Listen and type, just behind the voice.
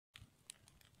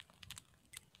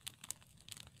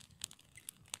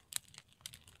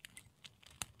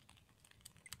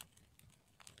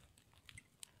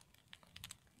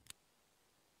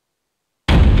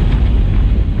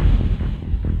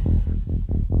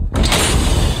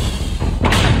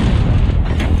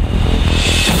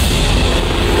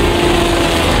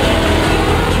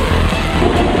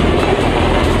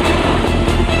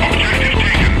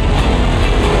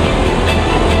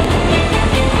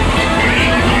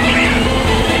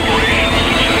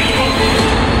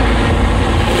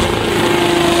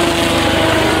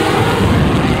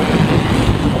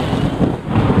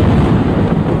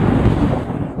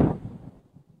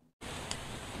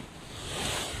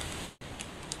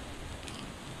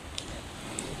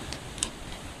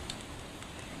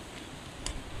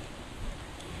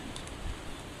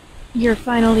You're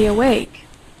finally awake.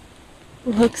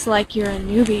 Looks like you're a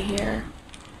newbie here.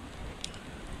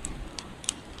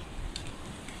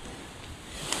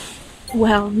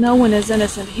 Well, no one is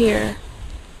innocent here.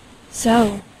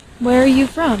 So, where are you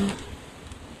from?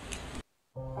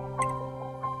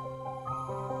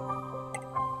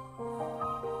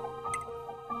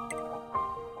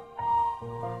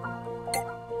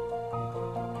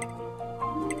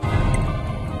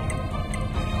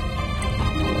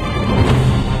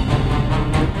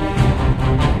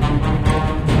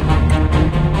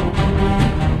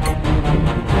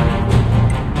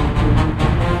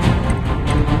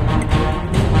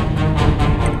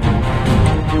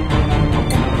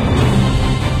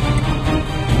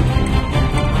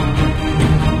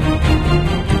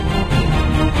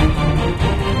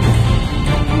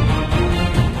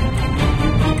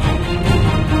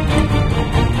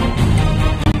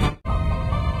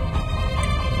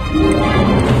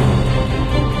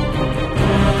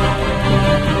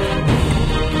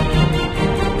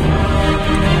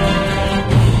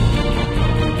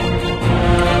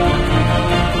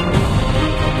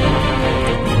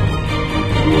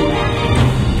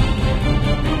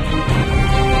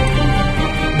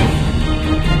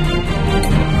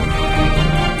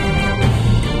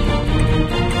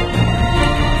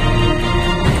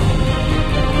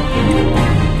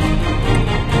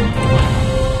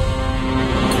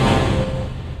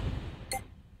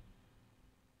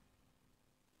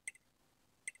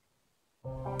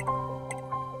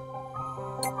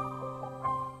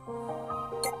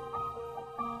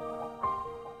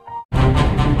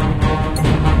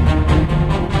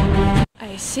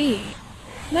 I see.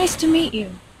 Nice to meet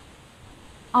you.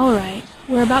 Alright,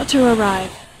 we're about to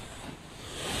arrive.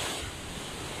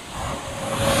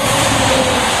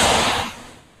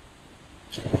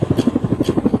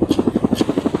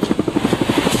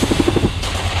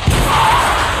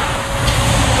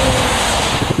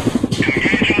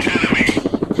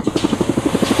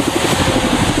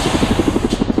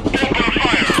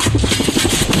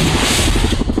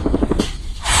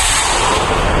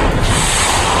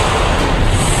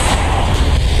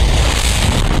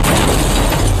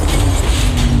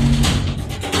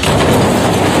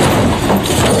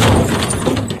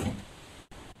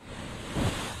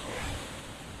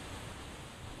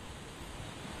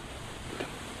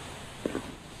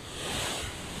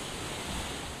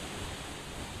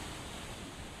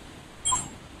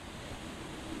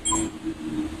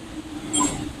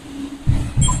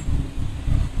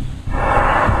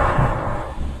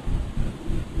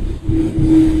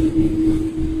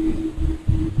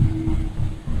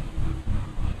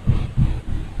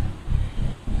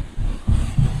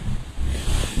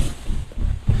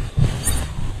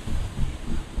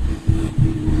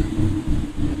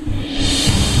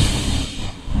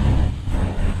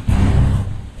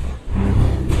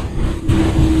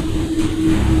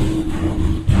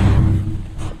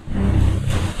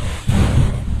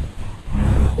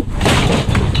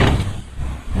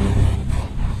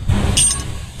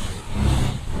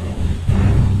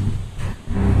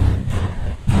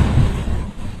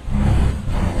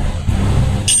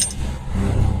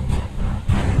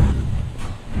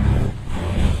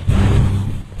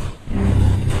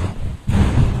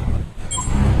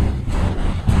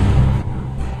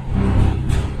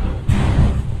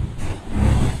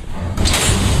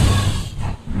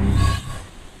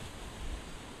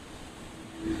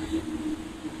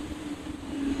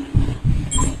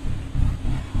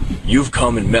 You've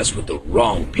come and messed with the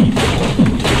wrong people.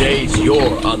 Today's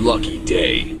your unlucky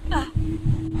day.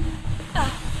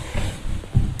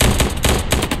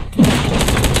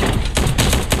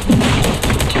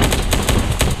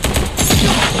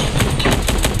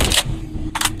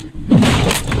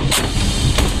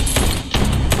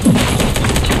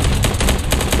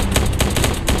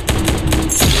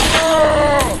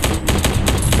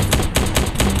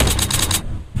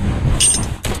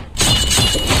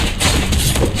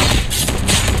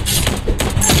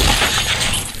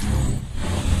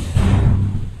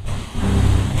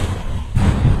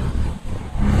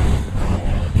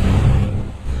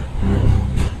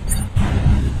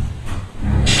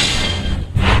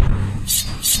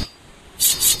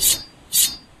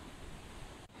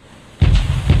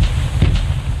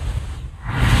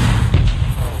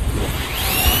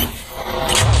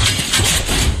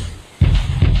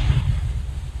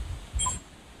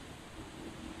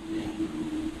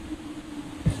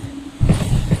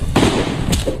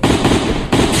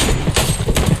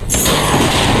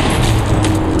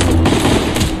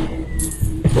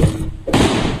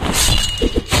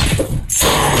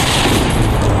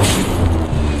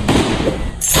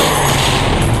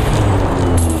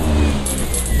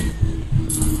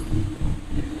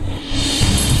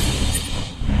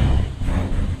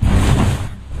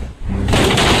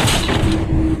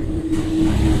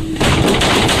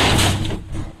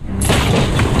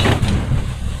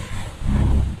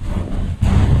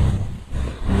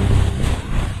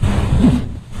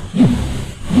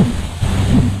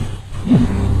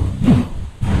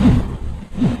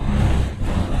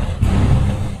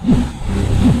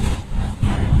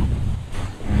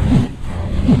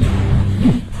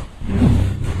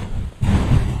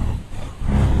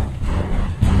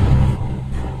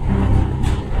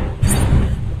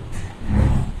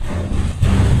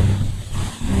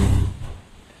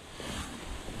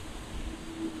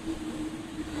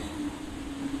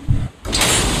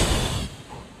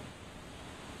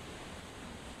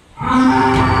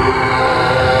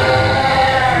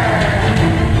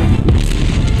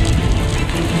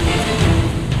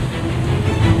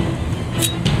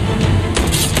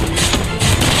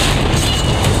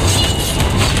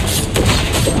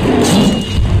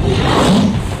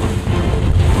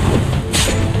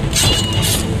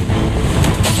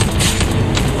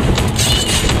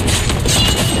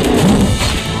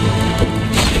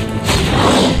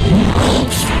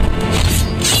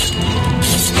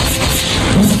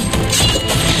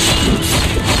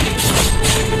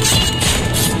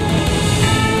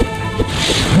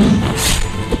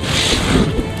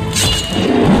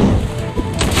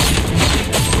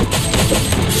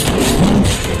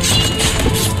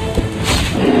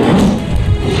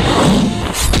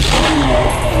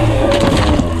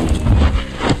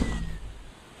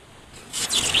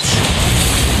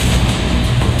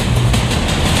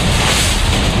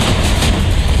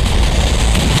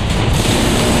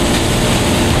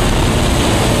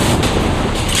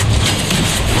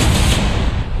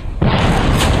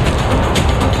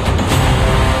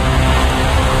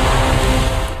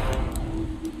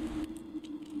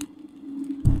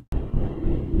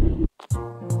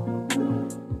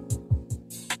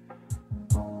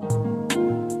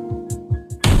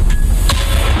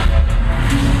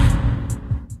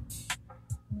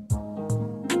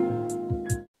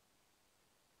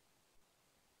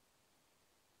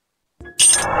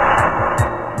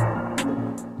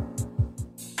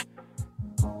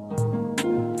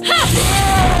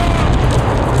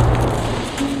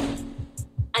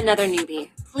 another newbie.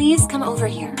 Please come over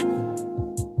here.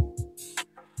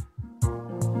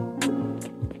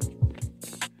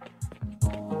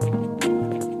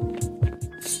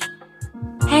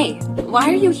 Hey, why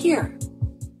are you here?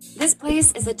 This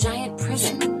place is a giant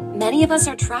prison. Many of us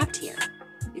are trapped here.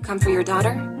 You come for your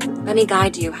daughter? Let me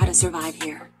guide you how to survive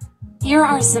here. Here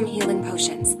are some healing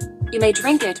potions. You may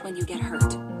drink it when you get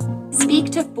hurt.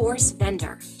 Speak to Force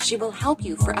Vendor. She will help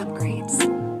you for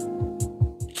upgrades.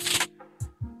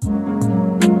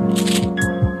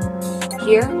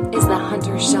 Here is the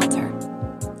Hunter's Shelter.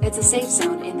 It's a safe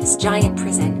zone in this giant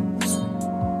prison.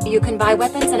 You can buy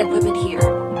weapons and equipment here,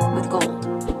 with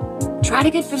gold. Try to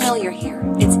get familiar here.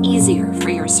 It's easier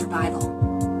for your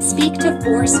survival. Speak to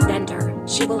Force Vendor.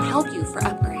 She will help you for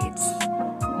upgrades.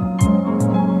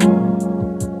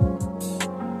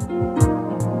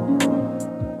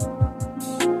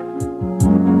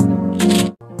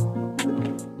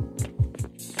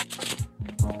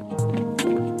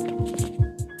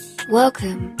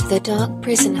 Welcome to the Dark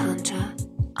Prison, Hunter.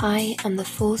 I am the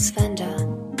Force Vendor.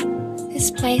 This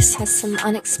place has some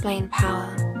unexplained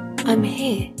power. I'm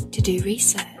here to do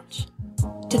research.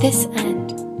 To this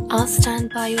end, I'll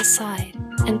stand by your side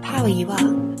and power you up.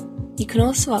 You can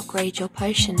also upgrade your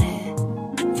potion here.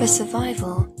 For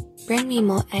survival, bring me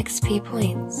more XP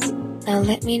points. Now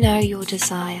let me know your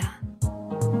desire.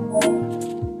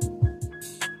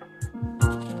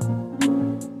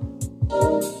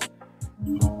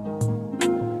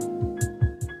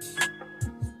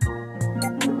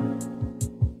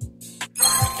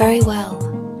 Very well,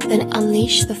 then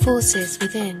unleash the forces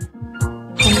within.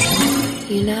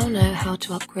 Hunter, you now know how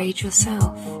to upgrade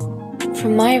yourself.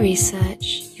 From my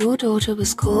research, your daughter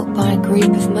was caught by a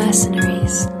group of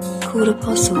mercenaries called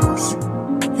Apostles.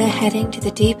 They're heading to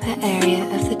the deeper area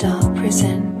of the Dark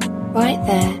Prison. Right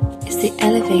there is the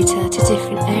elevator to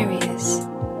different areas.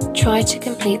 Try to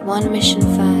complete one mission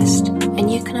first,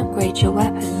 and you can upgrade your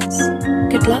weapons.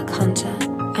 Good luck, Hunter.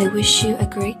 I wish you a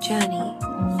great journey.